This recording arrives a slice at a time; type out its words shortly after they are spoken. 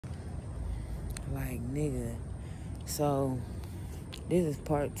Like, nigga. So, this is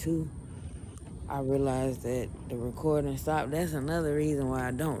part 2. I realized that the recording stopped. That's another reason why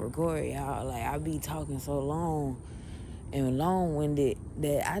I don't record, y'all. Like, I be talking so long and long-winded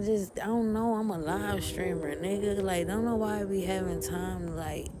that I don't know. I'm a live streamer, nigga. Like, don't know why I be having time to,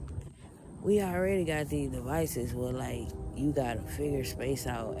 like, we already got these devices where, like, you gotta figure space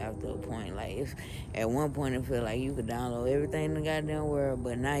out after a point. Like, if at one point it feel like you could download everything in the goddamn world,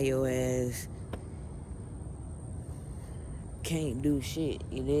 but now your ass can't do shit,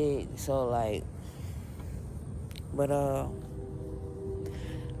 you dig? So, like, but, I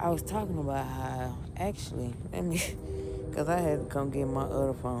was talking about how, actually, because I had to come get my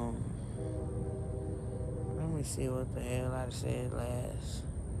other phone. Let me see what the hell I said last.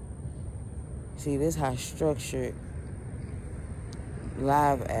 See, this how structured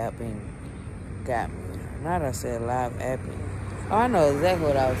live apping got me. Not I said live apping. Oh, I know exactly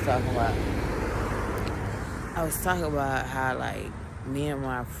what I was talking about. I was talking about how, like, me and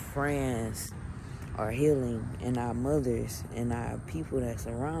my friends are healing, and our mothers and our people that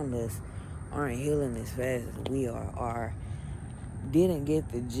surround us aren't healing as fast as we are, or didn't get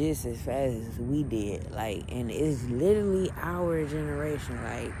the gist as fast as we did. Like, and it's literally our generation.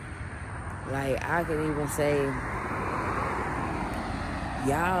 Like I could even say,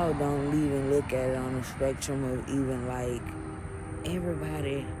 y'all don't even look at it on the spectrum of even, like,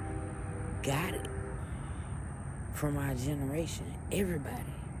 everybody got it from our generation.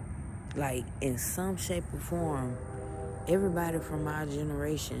 Everybody. Like, in some shape or form, everybody from our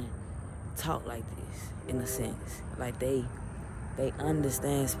generation talk like this, in a sense. Like, they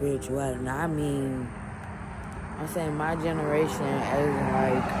understand spirituality. Now, I mean, I'm saying my generation as in,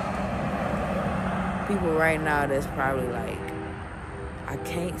 like, people right now that's probably, like, I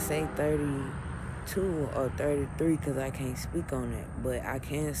can't say 32 or 33 because I can't speak on it, but I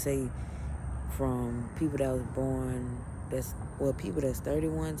can say from people that was born, people that's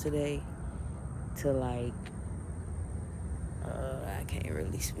 31 today to, like, I can't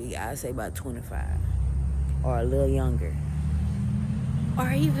really speak. I'd say about 25 or a little younger. Or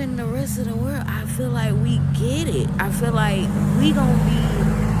even the rest of the world, I feel like we get it. I feel like we gonna be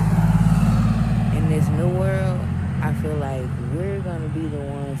in this new world. I feel like we're gonna be the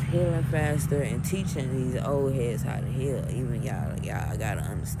ones healing faster and teaching these old heads how to heal. Even y'all gotta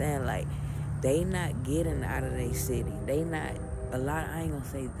understand, like, they not getting out of their city. They not, a lot, I ain't gonna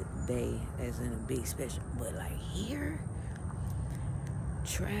say they as in a big special, but, like, here,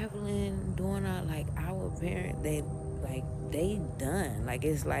 traveling, doing all, like, our parents, they done. Like,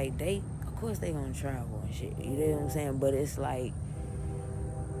 it's like of course they gonna travel and shit. You know what I'm saying? But it's like,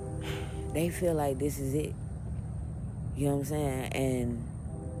 they feel like this is it. You know what I'm saying? And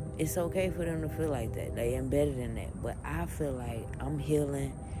it's okay for them to feel like that. They embedded in that. But I feel like I'm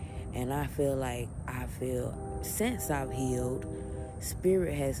healing, and I feel since I've healed,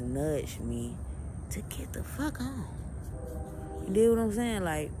 Spirit has nudged me to get the fuck on. You know what I'm saying?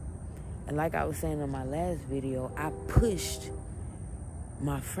 Like, and like I was saying in my last video, I pushed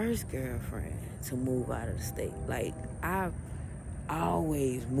my first girlfriend to move out of the state. Like, I've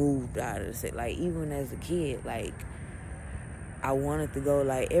always moved out of the state. Like, even as a kid, like, I wanted to go,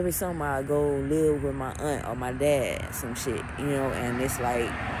 like, every summer I go live with my aunt or my dad, some shit, you know, and it's like,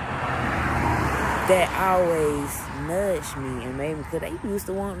 that always nudged me and made me, because they used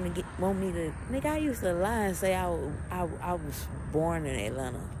to want me to, nigga, I used to lie and say I was born in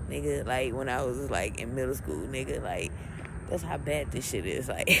Atlanta, nigga, like, when I was, like, in middle school, nigga, like, that's how bad this shit is,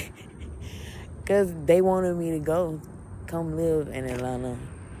 like, because they wanted me to come live in Atlanta.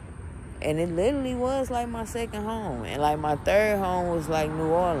 And it literally was, like, my second home. And, like, my third home was, like, New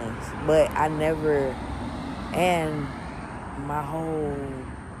Orleans. But I never... And my whole...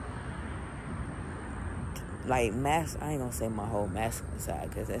 Like, I ain't gonna say my whole masculine side,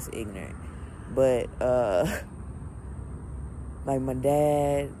 because that's ignorant. But, like, my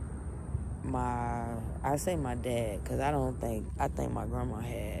dad... I say my dad, because I think my grandma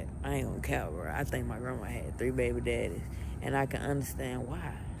had... I ain't gonna count, bro. I think my grandma had 3 baby daddies. And I can understand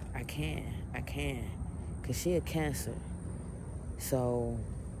why. I can. Because she a Cancer. So,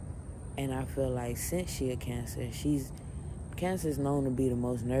 and I feel like since she a Cancer, Cancer is known to be the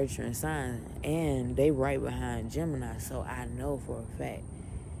most nurturing sign. And they right behind Gemini. So I know for a fact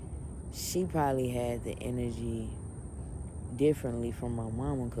she probably had the energy differently from my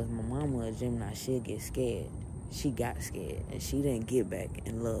mama. Because my mama, a Gemini, she'll get scared. She got scared. And she didn't get back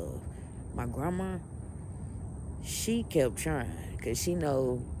in love. My grandma, she kept trying. Because she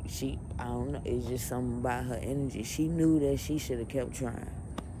know, I don't know, it's just something about her energy. She knew that she should have kept trying.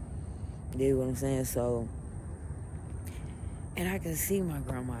 You know what I'm saying? So, And I can see my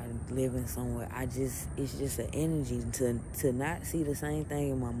grandma living somewhere. It's just an energy to not see the same thing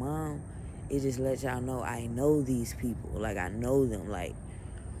in my mom. It just lets y'all know I know these people. Like, I know them, like,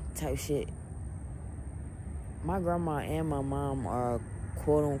 type shit. My grandma and my mom are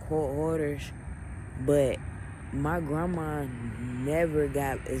quote-unquote hoarders, but my grandma never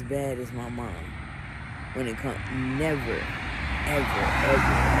got as bad as my mom when it comes. Never, ever.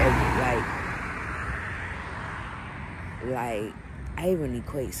 Like, I even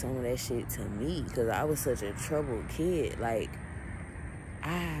equate some of that shit to me because I was such a troubled kid. Like,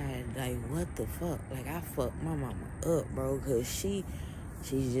 what the fuck? Like, I fucked my mama up, bro, because she's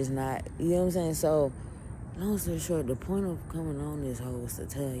just not, you know what I'm saying? So, long story short, the point of coming on this whole was to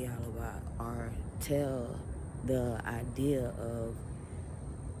tell y'all about, or tell the idea of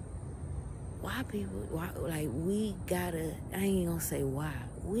why we gotta, I ain't gonna say why,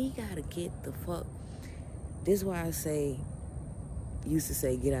 we gotta get the fuck, this is why I used to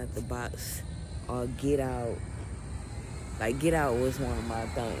say get out the box, or get out, like, get out was one of my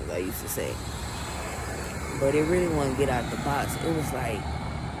things I used to say. But it really wasn't get out the box. It was like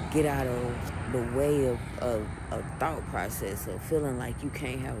get out of the way of thought process of feeling like you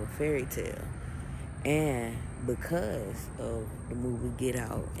can't have a fairy tale. And because of the movie Get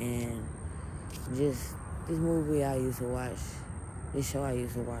Out and just this movie I used to watch, this show I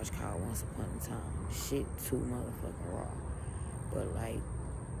used to watch called Once Upon a Time. Shit too motherfucking raw. But like,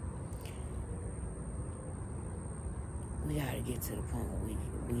 we gotta get to the point where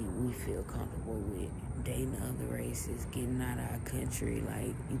we feel comfortable with dating other races, getting out of our country.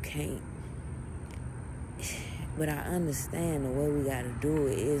 Like, you can't. But I understand the way we gotta do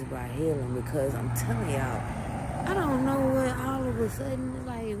it is by healing, because I'm telling y'all, I don't know what all of a sudden,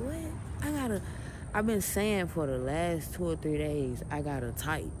 like, what? I've been saying for the last 2 or 3 days, I gotta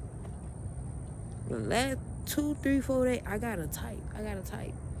type. The last 2, 3, 4 days, I gotta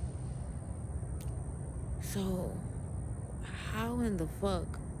type. So, how in the fuck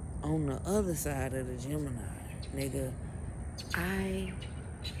on the other side of the Gemini, nigga,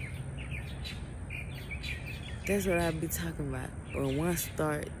 that's what I be talking about. When one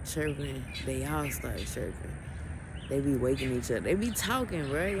start chirping, they all start chirping. They be waking each other. They be talking,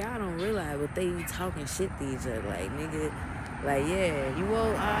 bro. Y'all don't realize, but they be talking shit to each other. Like, nigga, like, yeah, you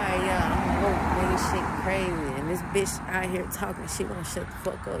woke, alright, yeah, I'm woke, nigga, shit crazy. And this bitch out here talking, she won't shut the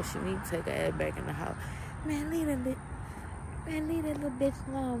fuck up. She need to take her ass back in the house. Man, leave that little bitch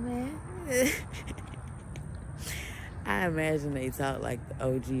alone, man. I imagine they talk like the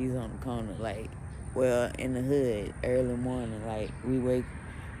OGs on the corner, like, well, in the hood, early morning, like, we wake.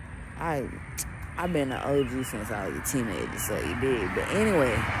 I've been an OG since I was a teenager, so you did. But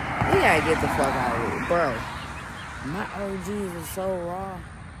anyway, we gotta get the fuck out of it, bro. My OGs are so raw.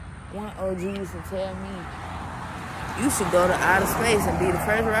 One OG used to tell me, you should go to outer space and be the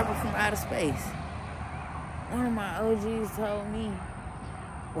first rapper from outer space. One of my OGs told me,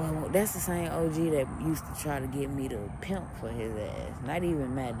 well, that's the same OG that used to try to get me to pimp for his ass. Not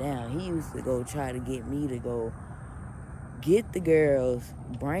even Matt Down. He used to go try to get me to go get the girls,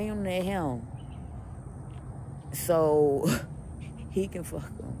 bring them to him, so he can fuck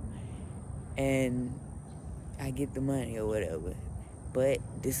them. And I get the money or whatever. But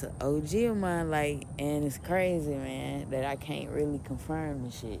this an OG of mine, like, and it's crazy, man, that I can't really confirm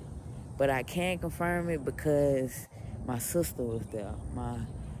the shit. But I can confirm it because my sister was there.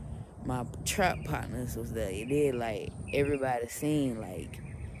 My trap partners was there. It did, like, everybody seen, like,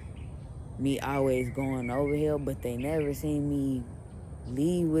 me always going over here, but they never seen me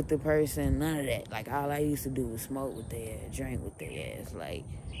leave with the person, none of that. Like, all I used to do was smoke with their ass, drink with their ass. Like,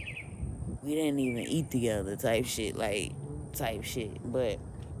 we didn't even eat together type shit. But,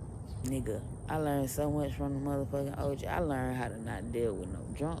 nigga, I learned so much from the motherfucking OG. I learned how to not deal with no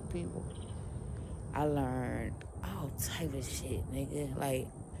drunk people. I learned all type of shit, nigga. Like,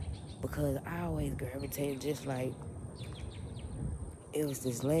 because I always gravitated just like, it was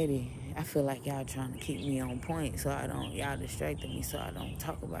this lady. I feel like y'all trying to keep me on point so I don't, y'all distracted me so I don't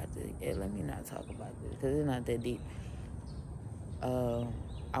talk about this. Yeah, let me not talk about this because it's not that deep.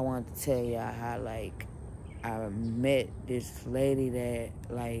 I wanted to tell y'all how, like, I met this lady that,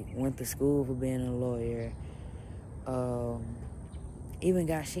 like, went to school for being a lawyer. She even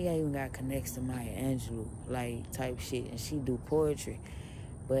got connects to Maya Angelou, like, type shit, and she do poetry.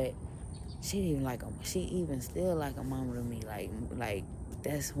 But she even still like a mama to me. Like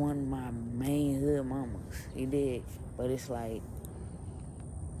that's one of my main hood mamas. You did. But it's like,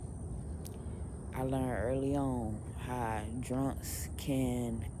 I learned early on how drunks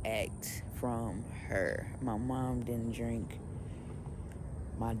can act from her. My mom didn't drink,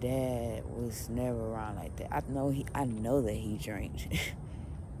 my dad was never around like that. I know that he drank,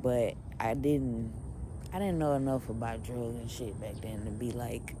 but I didn't know enough about drugs and shit back then to be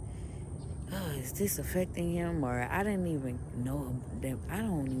like, oh, is this affecting him? Or I didn't even know that. I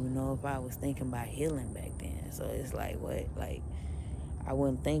don't even know if I was thinking about healing back then. So it's like, what? Like, I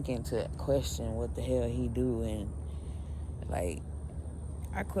wasn't thinking to question what the hell he do. And like,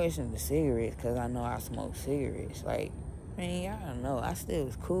 I questioned the cigarettes because I know I smoke cigarettes. Like, man, I don't know. I still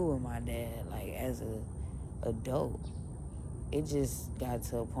was cool with my dad, like, as a adult. It just got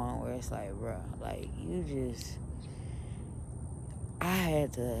to a point where it's like, bro, like, I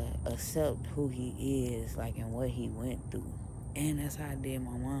had to accept who he is, like, and what he went through. And that's how I did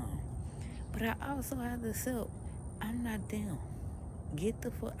my mom. But I also had to accept, I'm not them. Get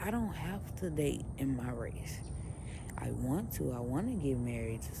the fuck, I don't have to date in my race. I want to get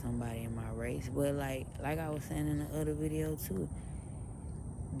married to somebody in my race. But like I was saying in the other video too,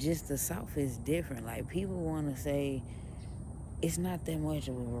 just the South is different. Like, people want to say it's not that much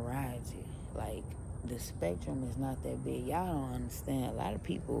of a variety. Like, the spectrum is not that big. Y'all don't understand. A lot of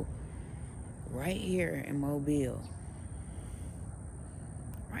people right here in Mobile,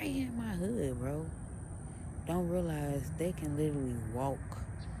 right here in my hood, bro, don't realize they can literally walk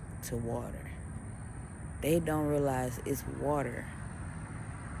to water. They don't realize it's water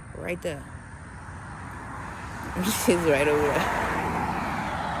right there. It's right over there.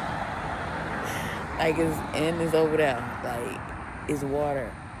 Like, it's over there. Like, it's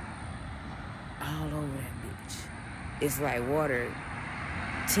water all over that bitch. It's like water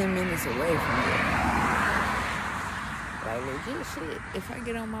 10 minutes away from here. Like, legit shit. If I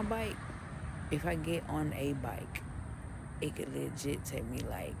get on a bike, it could legit take me,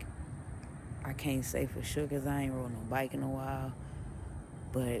 like, I can't say for sure because I ain't rode no bike in a while,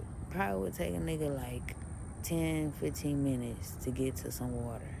 but probably would take a nigga like 10, 15 minutes to get to some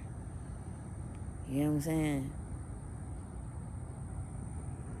water. You know what I'm saying?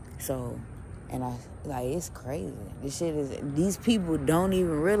 So, and it's crazy. These people don't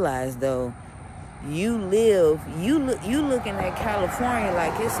even realize, though, you looking at California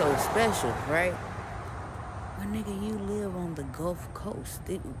like it's so special, right? But nigga, you live on the Gulf Coast.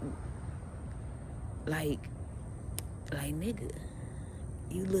 Like nigga,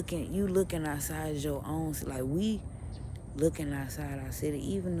 you looking outside your own, like, we looking outside our city,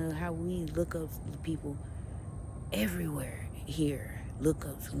 even how we look up to people everywhere here, look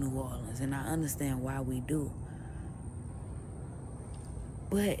up to New Orleans, and I understand why we do.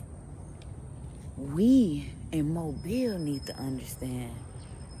 But we in Mobile need to understand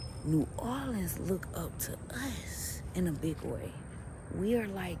New Orleans look up to us in a big way. We are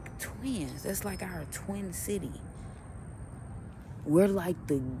like twins. That's like our twin city. We're like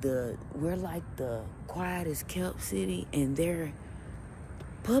the quietest kept city, and they're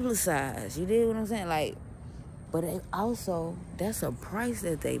publicized. You dig what I'm saying? Like, but also, that's a price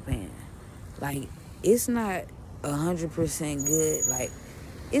that they paying. Like, it's not 100% good. Like,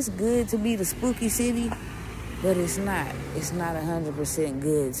 it's good to be the spooky city, but it's not 100%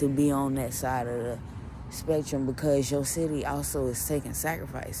 good to be on that side of the spectrum, because your city also is taking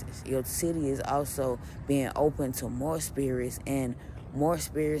sacrifices. Your city is also being open to more spirits, and more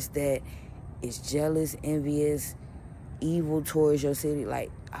spirits that is jealous, envious, evil towards your city,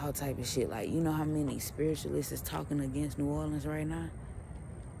 like all type of shit. Like, you know how many spiritualists is talking against New Orleans right now?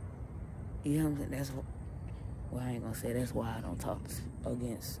 You know what I'm saying? I ain't gonna say that's why I don't talk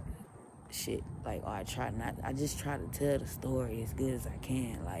against shit. Like, I just try to tell the story as good as I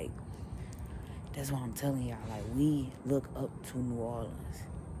can. Like, that's why I'm telling y'all, like, we look up to New Orleans.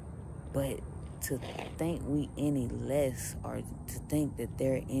 But to think we any less, or to think that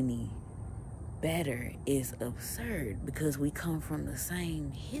they're any better, is absurd, because we come from the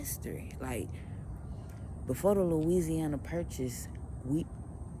same history. Like, before the Louisiana Purchase,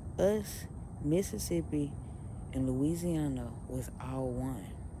 Mississippi and Louisiana was all one.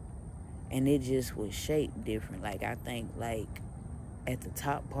 And it just was shaped different. Like, I think, like, at the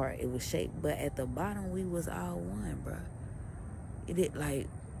top part, it was shaped, but at the bottom, we was all one, bro. Like,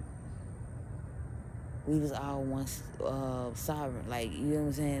 we was all one sovereign. Like, you know what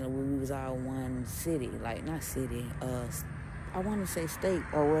I'm saying? We was all one city. Like, not city. I want to say state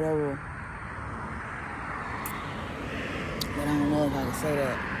or whatever. But I don't know if I can say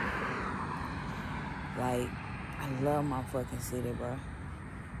that. Like, I love my fucking city, bro.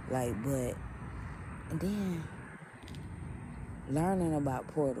 Like, but, and then learning about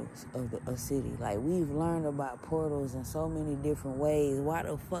portals of a city. Like, we've learned about portals in so many different ways. Why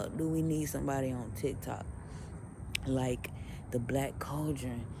the fuck do we need somebody on TikTok? Like, the Black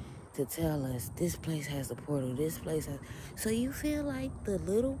Cauldron to tell us this place has a portal, this place has. So you feel like the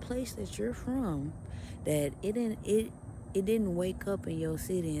little place that you're from, that it didn't wake up in your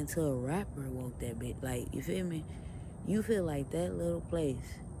city until a rapper woke that bitch. Like, you feel me? You feel like that little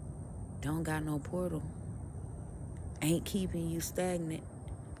place don't got no portal, ain't keeping you stagnant.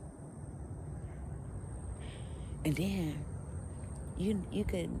 And then you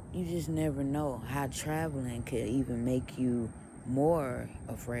just never know how traveling could even make you more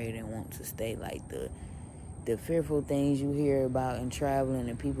afraid and want to stay. Like the fearful things you hear about in traveling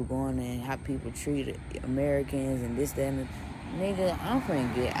and people going there and how people treat Americans and this, that, and nigga, I'm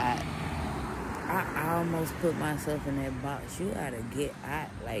finna get out. I almost put myself in that box. You gotta get out.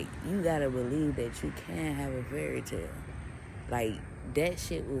 Like, you gotta believe that you can have a fairy tale. Like, that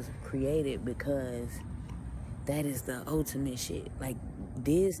shit was created because that is the ultimate shit. Like,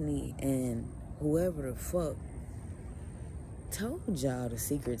 Disney and whoever the fuck told y'all the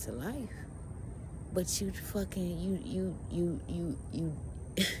secret to life. But you fucking, you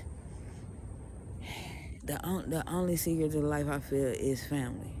the only secret to life I feel is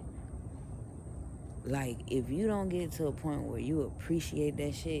family. Like, if you don't get to a point where you appreciate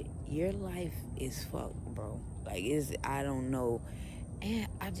that shit, your life is fucked, bro. Like, I don't know. And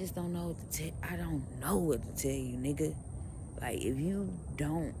I just don't know what to I don't know what to tell you, nigga. Like, if you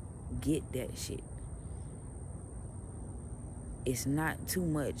don't get that shit, it's not too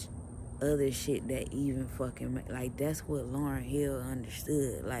much other shit that even fucking, like, that's what Lauryn Hill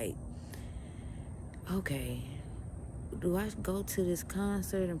understood. Like, okay, do I go to this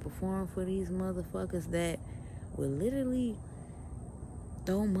concert and perform for these motherfuckers that will literally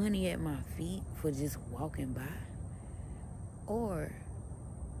throw money at my feet for just walking by? Or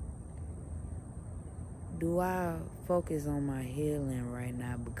do I focus on my healing right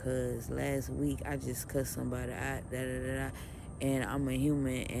now because last week I just cussed somebody out, and I'm a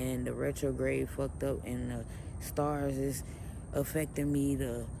human, and the retrograde fucked up, and the stars is affecting me,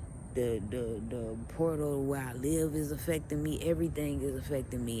 the portal where I live is affecting me, everything is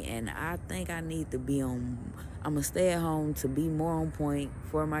affecting me, and I think I need to be I'm gonna stay at home to be more on point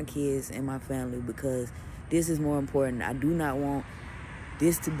for my kids and my family, because this is more important. I do not want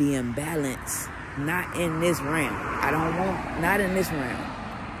this to be in balance, not in this realm. I don't want, not in this realm.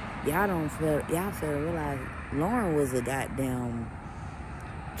 Y'all fail to realize Lauren was a goddamn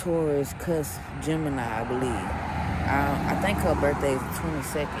Taurus cusp Gemini, I believe. I think her birthday is the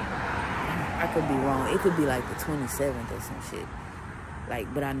 22nd. I could be wrong. It could be like the 27th or some shit.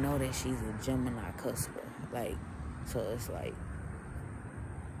 Like, but I know that she's a Gemini cusper. Like, so it's like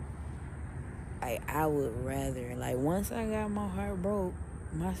I would rather, like, once I got my heart broke,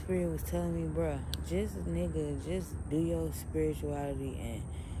 my spirit was telling me, bruh, just do your spirituality and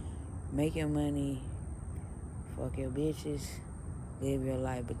make your money, fuck your bitches, live your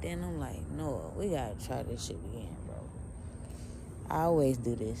life. But then I'm like, no, we gotta try this shit again, bro. I always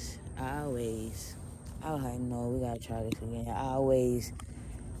do this. I was like, no, we gotta try this again. I always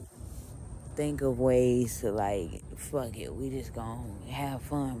think of ways to, like, fuck it, we just gonna have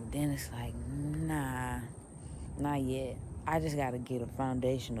fun. But then it's like, nah, not yet. I just gotta get a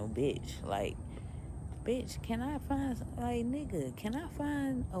foundational bitch. Like, bitch, can I find, like, nigga, can I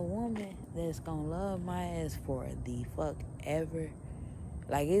find a woman that's gonna love my ass for the fuck ever?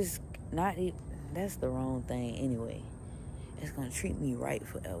 Like, it's not, that's the wrong thing anyway. It's gonna treat me right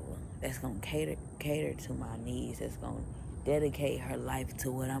forever. That's gonna cater to my needs. That's gonna dedicate her life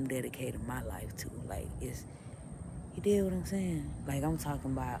to what I'm dedicating my life to. Like, it's, you dig what I'm saying? Like, I'm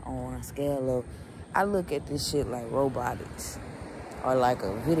talking about on a scale of, I look at this shit like robotics or like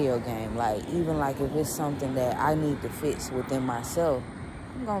a video game. Like, even like if it's something that I need to fix within myself,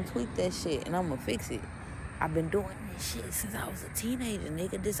 I'm gonna tweak that shit and I'm gonna fix it. I've been doing this shit since I was a teenager,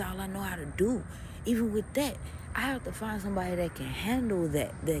 nigga. This is all I know how to do. Even with that, I have to find somebody that can handle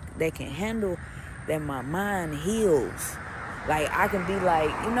that can handle that my mind heals. Like, I can be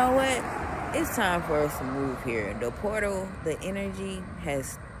like, you know what? It's time for us to move here. The portal, the energy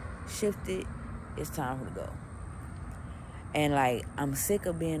has shifted. It's time for to go. And, like, I'm sick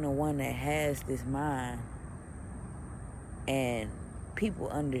of being the one that has this mind and people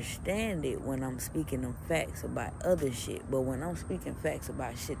understand it when I'm speaking them facts about other shit. But when I'm speaking facts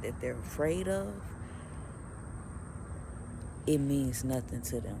about shit that they're afraid of, it means nothing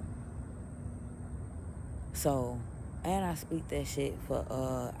to them. So, and I speak that shit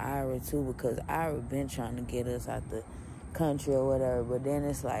for Ira too, because Ira been trying to get us out the country or whatever. But then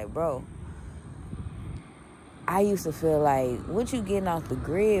it's like, bro, I used to feel like, what you getting off the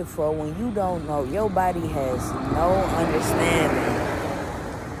grid for when you don't know? Your body has no understanding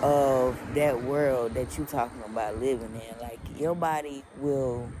of that world that you talking about living in. Like, your body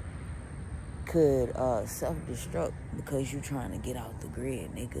will could self-destruct because you trying to get out the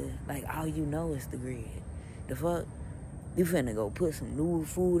grid, nigga. Like, all you know is the grid. The fuck? You finna go put some new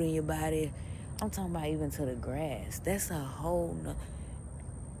food in your body. I'm talking about even to the grass. That's a whole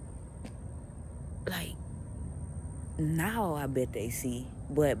like, now I bet they see.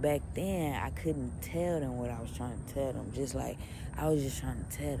 But back then, I couldn't tell them what I was trying to tell them. Just like, I was just trying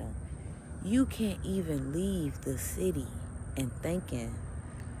to tell them, you can't even leave the city and thinking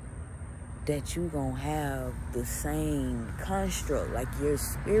that you gonna have the same construct, like your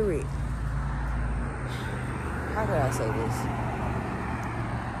spirit. How could I say this?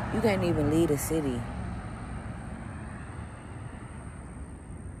 You can't even leave the city.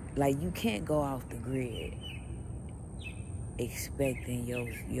 Like, you can't go off the grid expecting your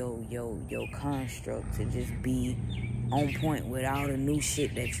construct to just be on point with all the new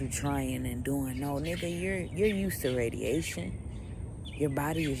shit that you trying and doing. No, nigga, you're used to radiation. Your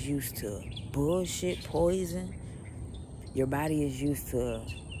body is used to bullshit, poison. Your body is used to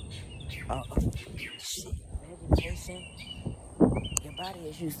vegetation. Your body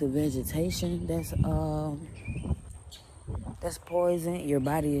is used to vegetation. That's poison. Your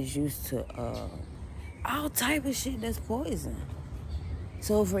body is used to all type of shit that's poison.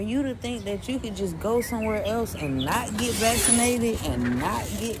 So for you to think that you could just go somewhere else and not get vaccinated and not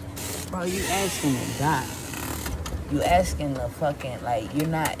get, bro, you asking to die. You asking to fucking, like, you're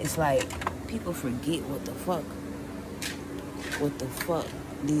not, it's like, people forget what the fuck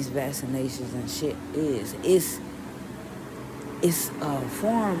these vaccinations and shit is. It's a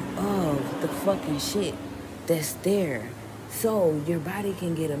form of the fucking shit that's there. So your body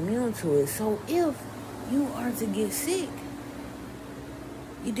can get immune to it. So if you are to get sick,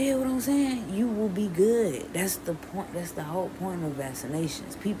 you did what I'm saying? You will be good. That's the point. That's the whole point of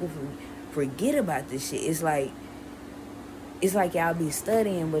vaccinations. People forget about this shit. It's like y'all be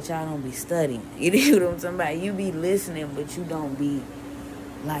studying, but y'all don't be studying. You know what I'm talking about? You be listening, but you don't be,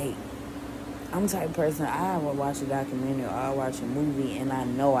 like, I'm the type of person, I will watch a documentary or I'll watch a movie and I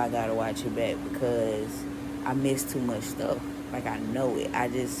know I gotta watch it back because I miss too much stuff. Like, I know it. I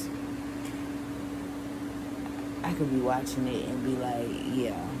could be watching it and be like,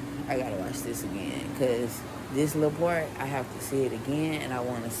 yeah, I gotta watch this again. Because this little part, I have to see it again and I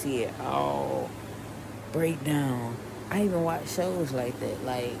want to see it all break down. I even watch shows like that.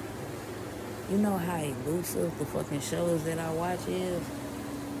 Like, you know how elusive the fucking shows that I watch is?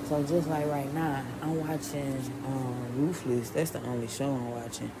 So just like right now, I'm watching Ruthless. That's the only show I'm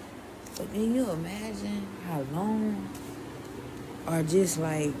watching. But can you imagine how long? Or just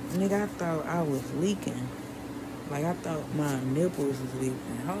like, nigga, I thought I was leaking. Like, I thought my nipples was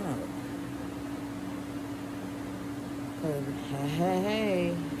leaking. Hold on.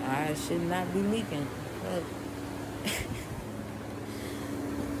 Hey, I should not be leaking.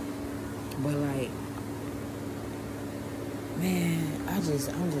 But like, man, I'm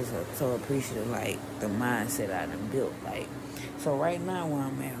just so appreciative, like, the mindset I done built. Like, so right now where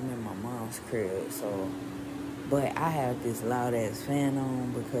I'm in my mom's crib, so, but I have this loud ass fan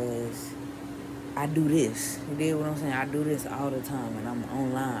on because I do this. You dig what I'm saying? I do this all the time, and I'm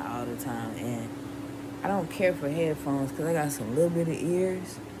online all the time, and I don't care for headphones because I got some little bit of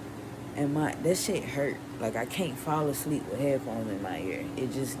ears, and that shit hurt. Like, I can't fall asleep with headphones in my ear.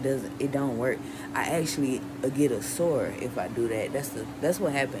 It just it don't work. I actually get a sore if I do that. That's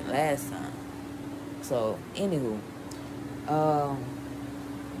what happened last time. So, anywho,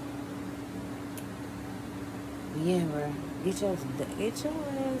 yeah, bro. Get your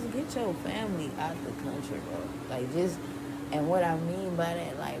family out the country, bro. Like, just, and what I mean by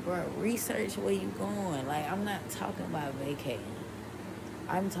that, like, bro, research where you going. Like, I'm not talking about vacating.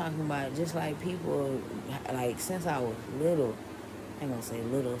 I'm talking about just like people, like, since I was little, I ain't gonna say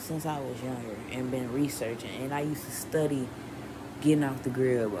little, since I was younger and been researching, and I used to study getting off the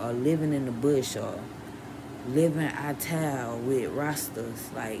grid or living in the bush or living ITAL with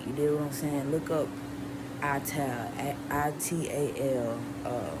Rastas. Like, you know what I'm saying? Look up ITAL, ITAL,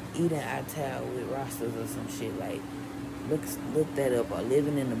 eating ITAL with Rastas or some shit. Like, look that up. Or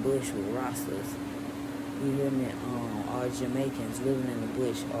living in the bush with Rastas. You hear me? Or Jamaicans living in the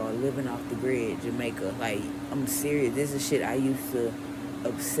bush or living off the grid, Jamaica. Like, I'm serious. This is shit I used to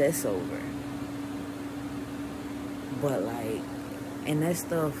obsess over. But, like, and that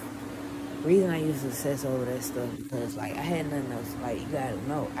stuff, reason I used to obsess over that stuff because, like, I had nothing else. Like, you gotta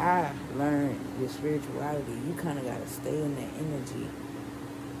know, I learned with spirituality, you kind of gotta stay in that energy,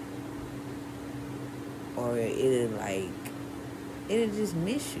 or it'll just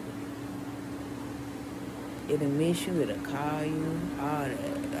miss you. It'll miss you, it'll call you, all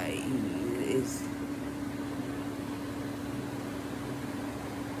that. Like,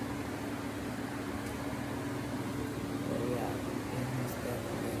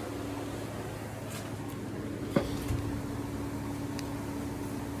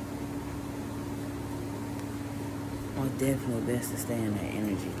 most definitely best to stay in that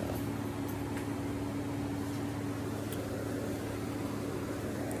energy though.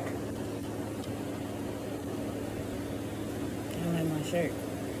 I like my shirt.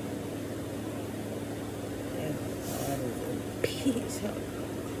 Yeah, that is a piece.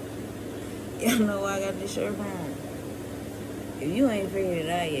 Y'all know where I got this shirt from. If you ain't figured it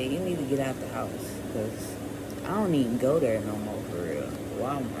out yet, you need to get out the house. Because I don't even go there no more for real.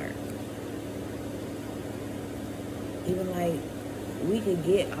 Walmart. Even like, we could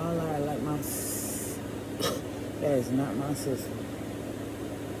get all our, like my, that is not my sister.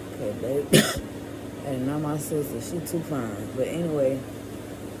 Okay, babe. That is not my sister. She too fine. But anyway,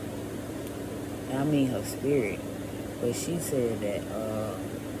 I mean her spirit. But she said that,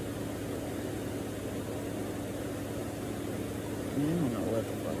 I don't know what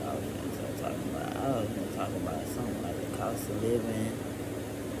the fuck I was going to start talking about. I was going to talk about something like the cost of living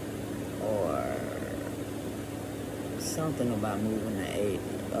or something about moving to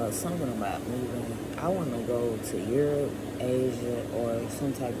Asia. Something about moving. I want to go to Europe, Asia, or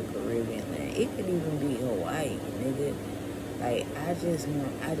some type of Caribbean land. It could even be Hawaii, nigga. Like, I just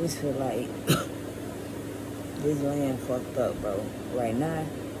feel like this land fucked up, bro. Right now,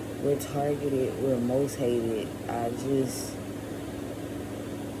 we're targeted, we're most hated.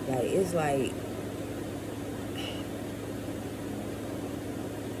 Like, it's like,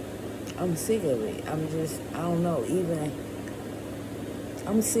 I'm sick of it. I don't know,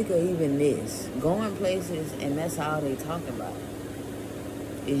 I'm sick of even this. Going places, and that's all they talk about,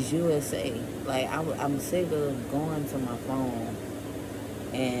 is USA. Like, I'm sick of going to my phone,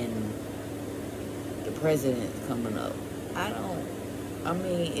 and the president's coming up. I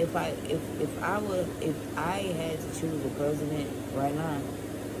mean, if I had to choose a president right now,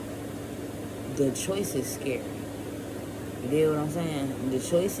 the choice is scary. You get what I'm saying? The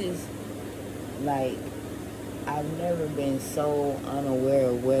choices, like, I've never been so unaware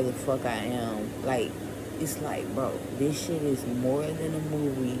of where the fuck I am. Like, it's like, bro, this shit is more than a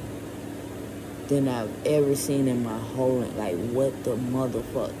movie than I've ever seen in my whole life. Like, what the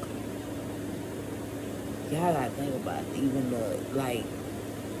motherfuck? Y'all gotta think about it. Even like,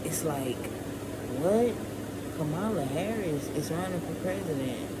 it's like, what? Kamala Harris is running for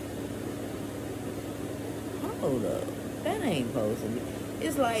president. Hold up. That ain't supposed to be.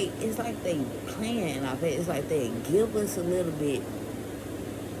 It's like they playing off it. It's like they give us a little bit,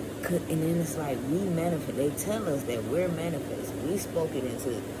 and then it's like we manifest. They tell us that we're manifest. We spoke it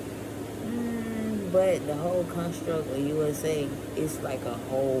into. But the whole construct of USA, it's like the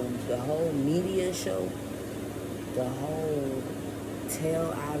whole media show, the whole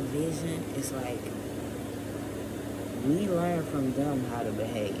tell our vision. It's like we learn from them how to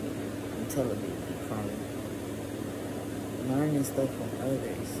behave on television, from learning stuff from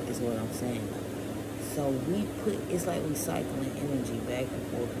others, is what I'm saying. So it's like we cycling energy back and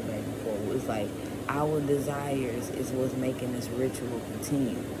forth and back and forth. It's like our desires is what's making this ritual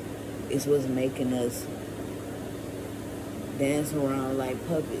continue. It's what's making us dance around like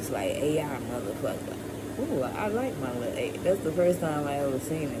puppets, like AI motherfucker. Ooh, I like my little AI. That's the first time I ever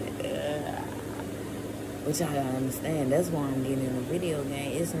seen it. Which I understand. That's why I'm getting in a video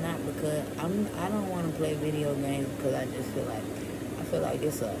game. It's not because I don't want to play video games because I just feel like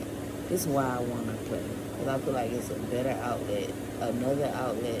this is why I want to play, because I feel like it's a better outlet, another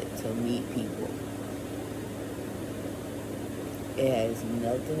outlet to meet people. It has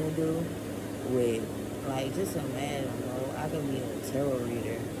nothing to do with, like, just imagine, bro, I could be a tarot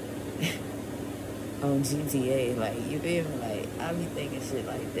reader on GTA, like, you feel me? Like, I be thinking shit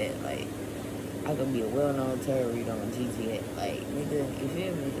like that, like, I could be a well-known tarot reader on GTA, like, nigga, you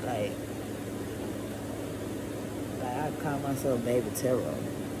feel me? Like I call myself Baby Tarot.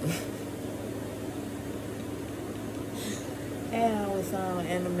 And I was on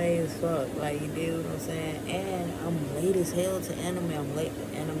anime as fuck, like, you dig what I'm saying? And I'm late as hell to anime. I'm late to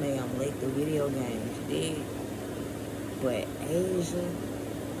anime. I'm late to video games, you dig? But Asia,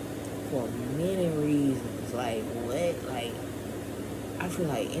 for many reasons, like, what? Like, I feel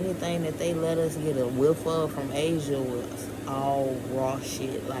like anything that they let us get a whiff of from Asia was all raw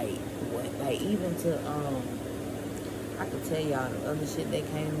shit. Like, what? Like, even to, I could tell y'all the other shit that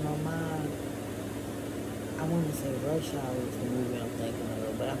came to my mind. I want to say Rush Hour was the movie I'm thinking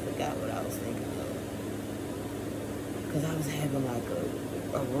of, but I forgot what I was thinking of. Because I was having like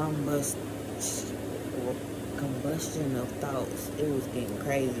a combustion of thoughts. It was getting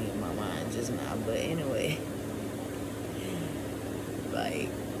crazy in my mind just now. But anyway,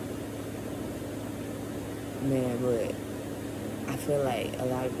 like, man, but I feel like a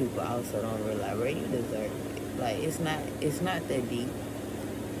lot of people also don't realize where you deserve it. Like, it's not that deep.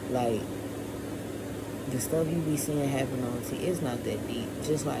 Like, the stuff you be seeing happen on TV, it's not that deep.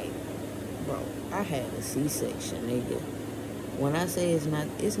 Just like, bro, I had a C-section, nigga. When I say it's not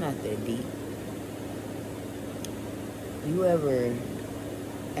that deep. You ever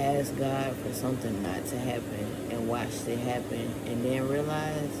ask God for something not to happen and watched it happen and then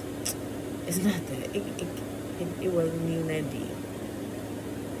realize it's not that, it wasn't even that deep.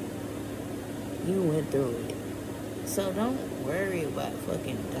 You went through it. So don't worry about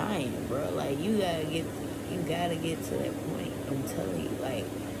fucking dying, bro. Like, you gotta get to that point. I'm telling you, like,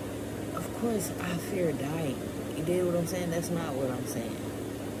 of course I fear dying. You did what I'm saying? That's not what I'm saying.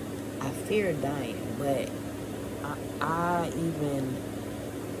 I fear dying, but I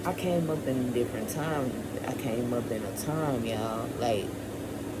came up in a different time. I came up in a time, y'all. Like,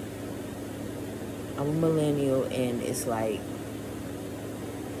 I'm a millennial, and it's like,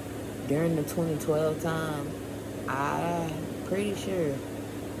 during the 2012 time, I'm pretty sure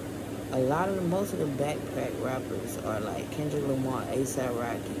most of the backpack rappers are like Kendrick Lamar, A$AP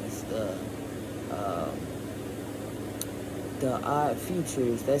Rocky's, the Odd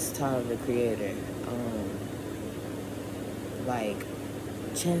Futures, that's Tyler the Creator, like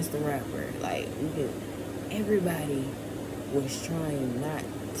Chance the Rapper, like everybody was trying not,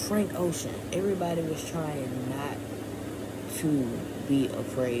 Frank Ocean, everybody was trying not to be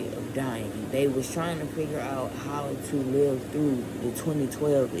afraid of dying. They was trying to figure out how to live through the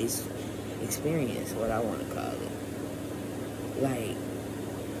 2012 experience, what I want to call it. Like,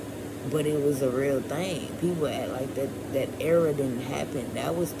 but it was a real thing. People act like that era didn't happen.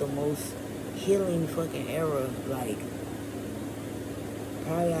 That was the most healing fucking era, like,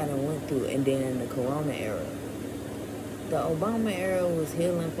 probably I done went through. And then the Corona era. The Obama era was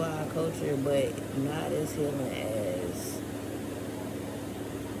healing for our culture, but not as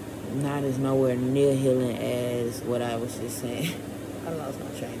nowhere near healing as what I was just saying. I lost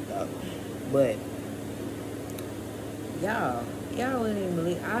my train of thought. But y'all wouldn't even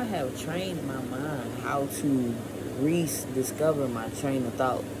believe, I have trained my mind how to rediscover my train of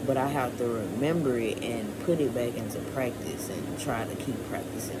thought, but I have to remember it and put it back into practice and try to keep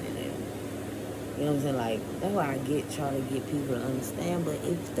practicing it. You know what I'm saying? Like, that's why I try to get people to understand. But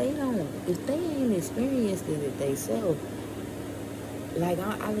if they ain't experienced it themselves, like,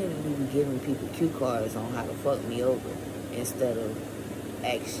 I literally be giving people cue cards on how to fuck me over instead of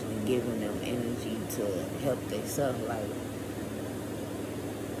actually giving them energy to help themselves, like,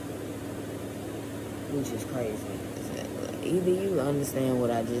 which is crazy. Like, either you understand what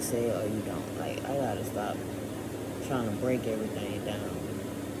I just said or you don't. Like, I gotta stop trying to break everything down.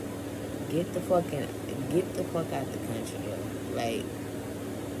 Get the fuck out the country, yo. Like,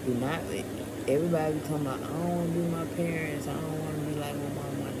 do not, everybody be talking about, I don't want to be my parents, I don't want to be like my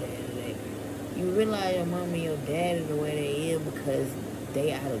mom, my dad. Like, you realize your mom and your dad are the way they is because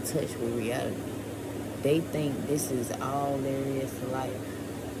they out of touch with reality. They think this is all there is to life.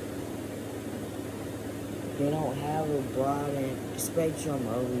 They don't have a broader spectrum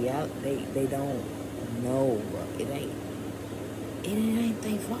of reality. They don't know, bro. It ain't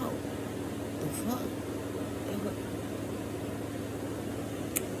their fault. The fuck?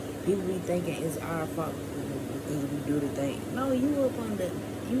 People be thinking it's our fault because we do the thing. No, you up on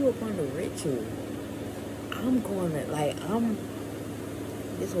the ritual. I'm going to, like,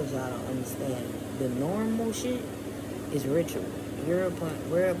 this is what y'all don't understand. The normal shit is ritual. We're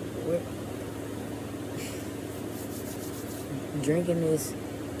drinking this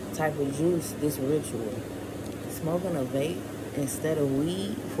type of juice, this ritual. Smoking a vape instead of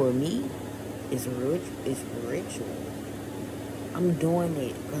weed, for me, is ritual. I'm doing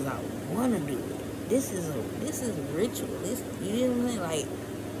it because I want to do it. This is ritual. You know what I'm saying? Like,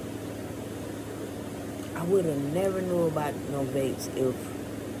 I would have never knew about no vapes if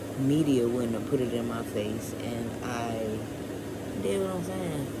media wouldn't have put it in my face, and I did what I'm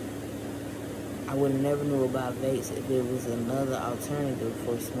saying. I would have never knew about vapes if it was another alternative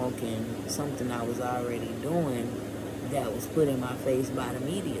for smoking something I was already doing that was put in my face by the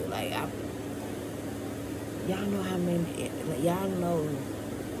media. Like, y'all know how many, like, y'all know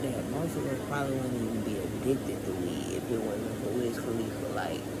that most of us probably wouldn't even be addicted to weed if it wasn't for Wiz Khalifa.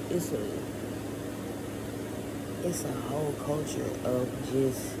 Like, it's a whole culture of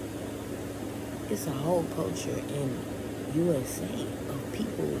just, it's a whole culture in USA of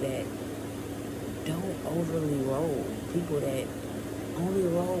people that don't overly roll, people that only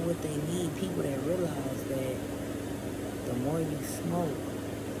roll what they need, people that realize that the more you smoke,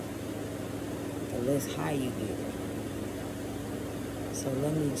 the less high you get. So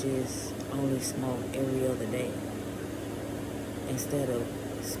let me just only smoke every other day instead of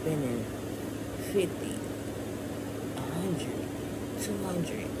spending 50, 100,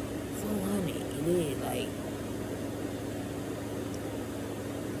 200, 400. It is, like,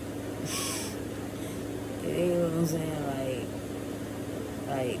 you know what I'm saying?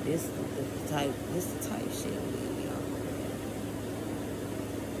 Like this the type shit we on.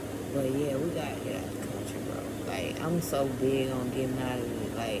 But yeah, we gotta get out of the country, bro. Like, I'm so big on getting out of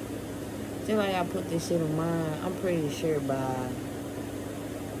it. Like, just like I put this shit on mine, I'm pretty sure by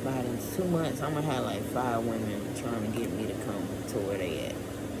them 2 months, I'm gonna have like 5 women trying to get me to come to where they at.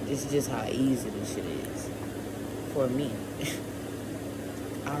 It's just how easy this shit is for me.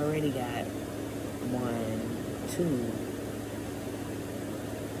 I already got 1, 2.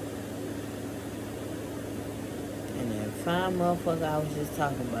 And then 5 motherfucker I was just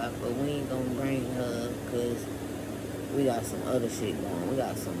talking about, but we ain't gonna bring her because we got some other shit going. We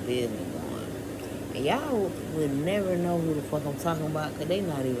got some business going. And y'all would never know who the fuck I'm talking about because they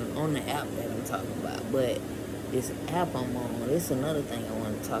not even on the app that I'm talking about. But this app I'm on, this is another thing I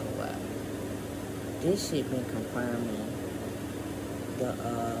want to talk about. This shit been confirming the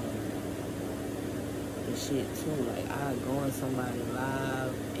shit too. Like, I go on somebody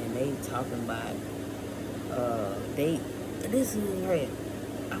live and they talking about this is right.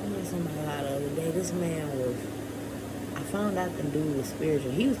 I went somebody out the other day. This man was, I found out the dude was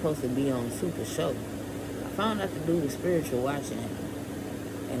spiritual. He was supposed to be on Super Show. I found out the dude was spiritual watching him.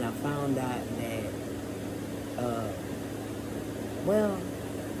 And I found out that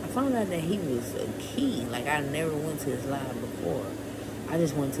I found out that he was a key. Like, I never went to his live before. I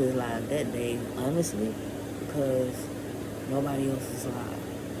just went to his live that day, honestly, because nobody else is live.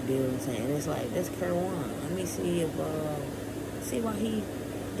 You know what I'm saying? And it's like, that's Kerwan. Let me see if, see why he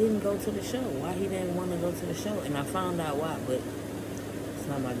didn't go to the show. Why he didn't want to go to the show. And I found out why, but it's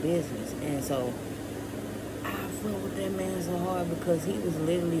not my business. And so, I feel with that man so hard because he was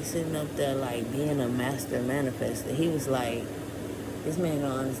literally sitting up there, like, being a master manifester. He was like, this man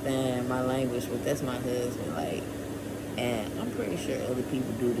don't understand my language, but that's my husband, like, and I'm pretty sure other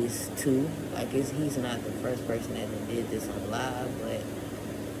people do this too. Like, he's not the first person that did this on live, but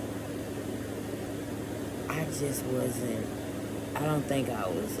I just wasn't, I don't think I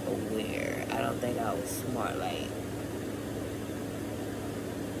was aware. I don't think I was smart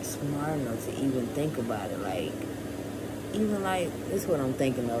enough to even think about it. Like, even like, this is what I'm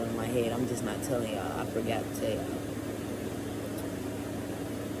thinking of in my head. I'm just not telling y'all. I forgot to tell y'all.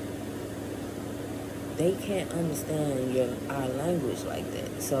 They can't understand our language like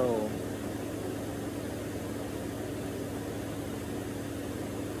that. So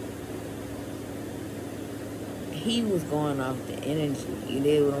he was going off the energy. You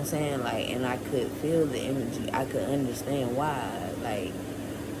know what I'm saying? Like, and I could feel the energy. I could understand why. Like,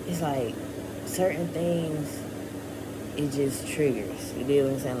 it's like certain things, it just triggers. You know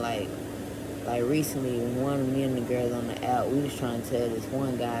what I'm saying? Like recently, when me and the girls on the app, we was trying to tell this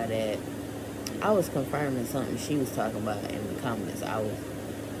one guy that I was confirming something she was talking about in the comments. I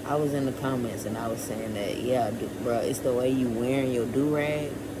was in the comments and I was saying that, yeah, bro, it's the way you wearing your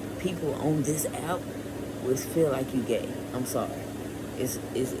do-rag. People on this app would feel like you gay. I'm sorry. It's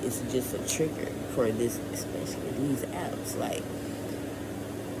just a trigger for this, especially these apps. Like,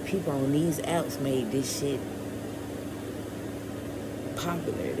 people on these apps made this shit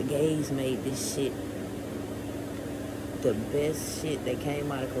popular. The gays made this shit the best shit that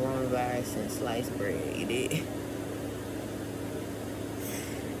came out of coronavirus since sliced bread. You did.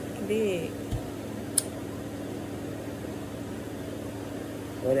 You did.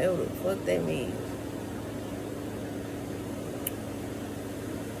 Whatever the fuck that means.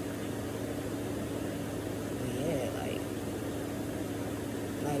 But yeah,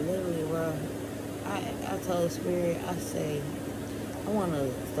 like literally, bro. I told Spirit, I say, I want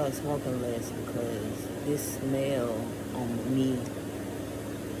to start smoking less because this smell on me,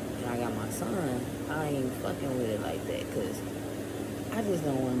 and I got my son, I ain't fucking with it like that because I just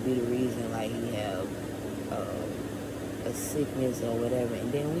don't want to be the reason like he have a sickness or whatever.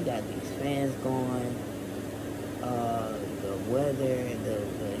 And then we got these fans going, the weather, the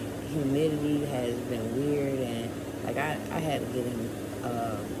humidity has been weird, and like I had to get him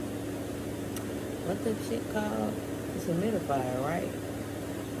what the shit called? It's a humidifier, right?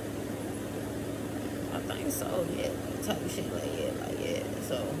 I think so, yeah. Type of shit, yeah.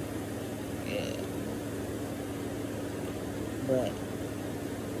 So, yeah. But,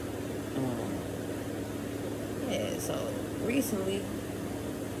 yeah, so recently,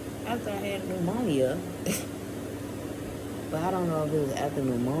 after I had pneumonia, but I don't know if it was after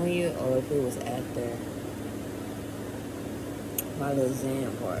pneumonia or if it was after my little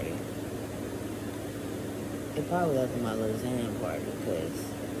Zan party. It probably was after my little Zan party because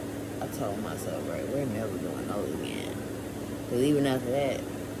I told myself, right, we're never doing those again. Because even after that,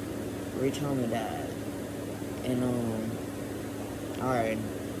 Rich Homie died. And, alright,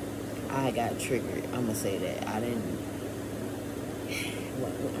 I got triggered. I'm gonna say that. I didn't.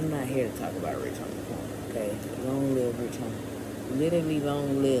 Well, I'm not here to talk about Rich Homie, okay? Long live Rich Homie. Literally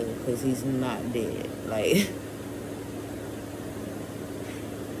long live, because he's not dead. Like,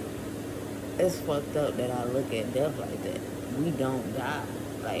 it's fucked up that I look at death like that. We don't die.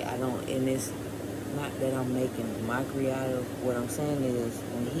 Like, I don't, and it's not that I'm making a mockery out of. What I'm saying is,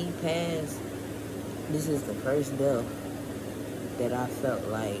 when he passed, this is the first death that I felt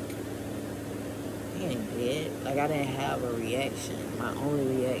like he ain't dead. Like, I didn't have a reaction. My only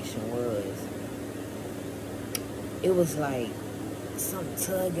reaction was, it was like something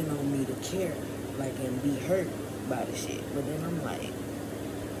tugging on me to care, like, and be hurt by the shit. But then I'm like,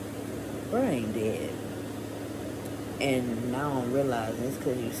 bro ain't dead. And now I'm realizing it's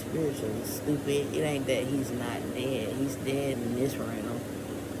because you're spiritual. It's stupid. It ain't that he's not dead. He's dead in this realm.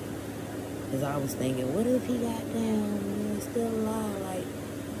 Because I was thinking, what if he got down and he's still alive? Like,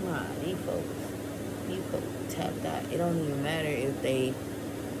 nah, these folks tapped out. It don't even matter if they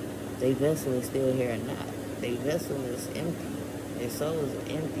vessel is still here or not. Their vessel is empty. Their soul is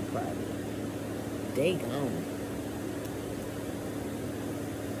empty probably. They gone.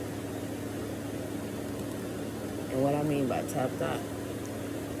 And what I mean by tapped out,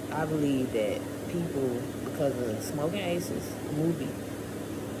 I believe that people, because of Smoking Aces movie,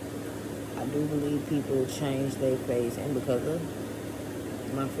 I do believe people change their face, and because of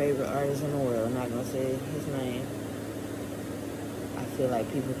my favorite artist in the world, I'm not gonna say his name, I feel like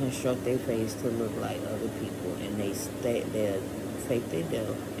people construct their face to look like other people, and they'll fake their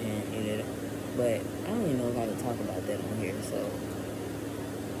death, but I don't even know if I can talk about that on here, so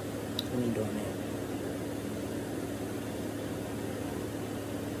we ain't doing that.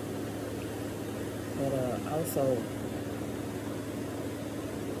 But also,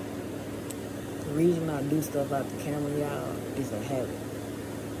 the reason I do stuff out the camera, y'all, is a habit.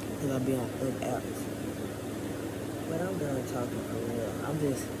 Because I be on other apps. But I'm done talking for real. I'm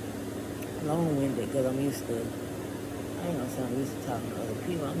just long-winded because I'm used to, I ain't gonna say I'm used to talking to other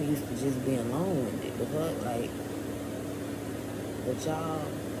people. I'm used to just being long-winded. The fuck, like, but y'all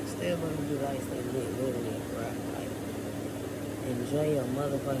still gonna do like they lit, literally, right? Like, enjoy your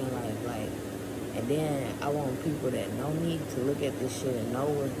motherfucking life, like. And then I want people that know me to look at this shit and know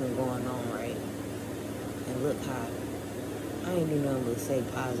what's been going on, right? And look how I ain't do nothing but say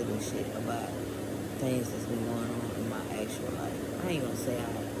positive shit about things that's been going on in my actual life. I ain't gonna say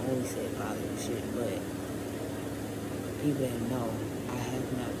I only say positive shit, but people that know I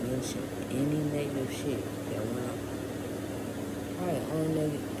have not mentioned any negative shit that went on. Alright, only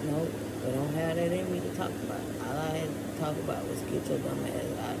negative, no, they don't have that in me to talk about. All I had to talk about was get your dumb ass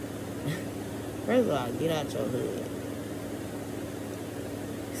out. First of all, get out your hood.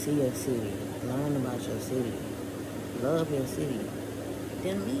 See your city. Learn about your city. Love your city.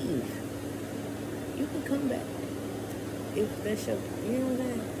 Then leave. You can come back. If that's your, you know what I'm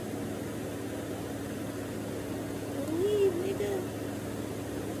saying? Leave, nigga.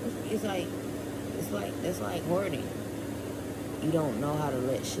 That's like hoarding. You don't know how to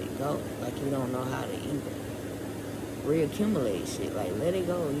let shit go. Like, you don't know how to even reaccumulate shit. Like, let it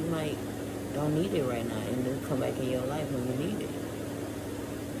go. You might don't need it right now, and then come back in your life when you need it.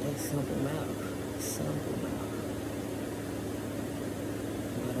 That's simple math. Simple math.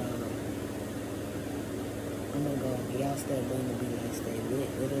 But I'm gonna go. Y'all stay abundant, be like stay lit.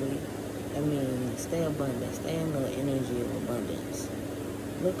 Literally, I mean, stay abundant. Stay in the energy of abundance.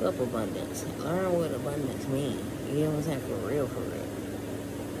 Look up abundance. Learn what abundance means. You know what I'm saying? For real, for real.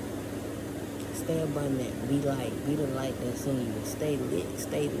 Stay abundant. Be light. Be the light that's in you. Stay lit.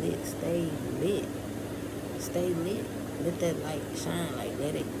 Stay lit. Stay lit. Stay lit. Let that light shine. Like,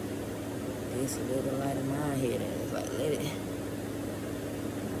 let it. This little light in my head. It's like, let it.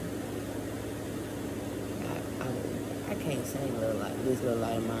 I can't sing little light. This little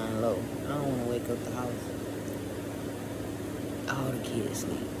light of mine low. I don't want to wake up the house. All the kids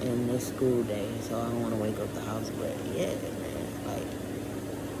sleep. And it's school day, so I don't want to wake up the house. But yeah, man. Like,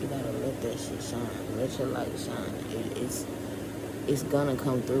 you gotta let that shit shine. Let your light shine. It's gonna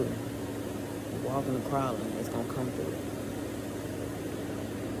come through. Walking and crawling, it's gonna come through.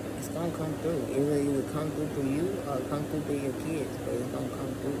 It's gonna come through. It will come through you or come through your kids, but it's gonna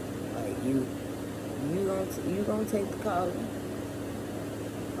come through. Like you gonna take the calling,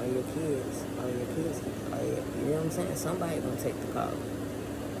 or your kids, you know what I'm saying? Somebody gonna take the calling.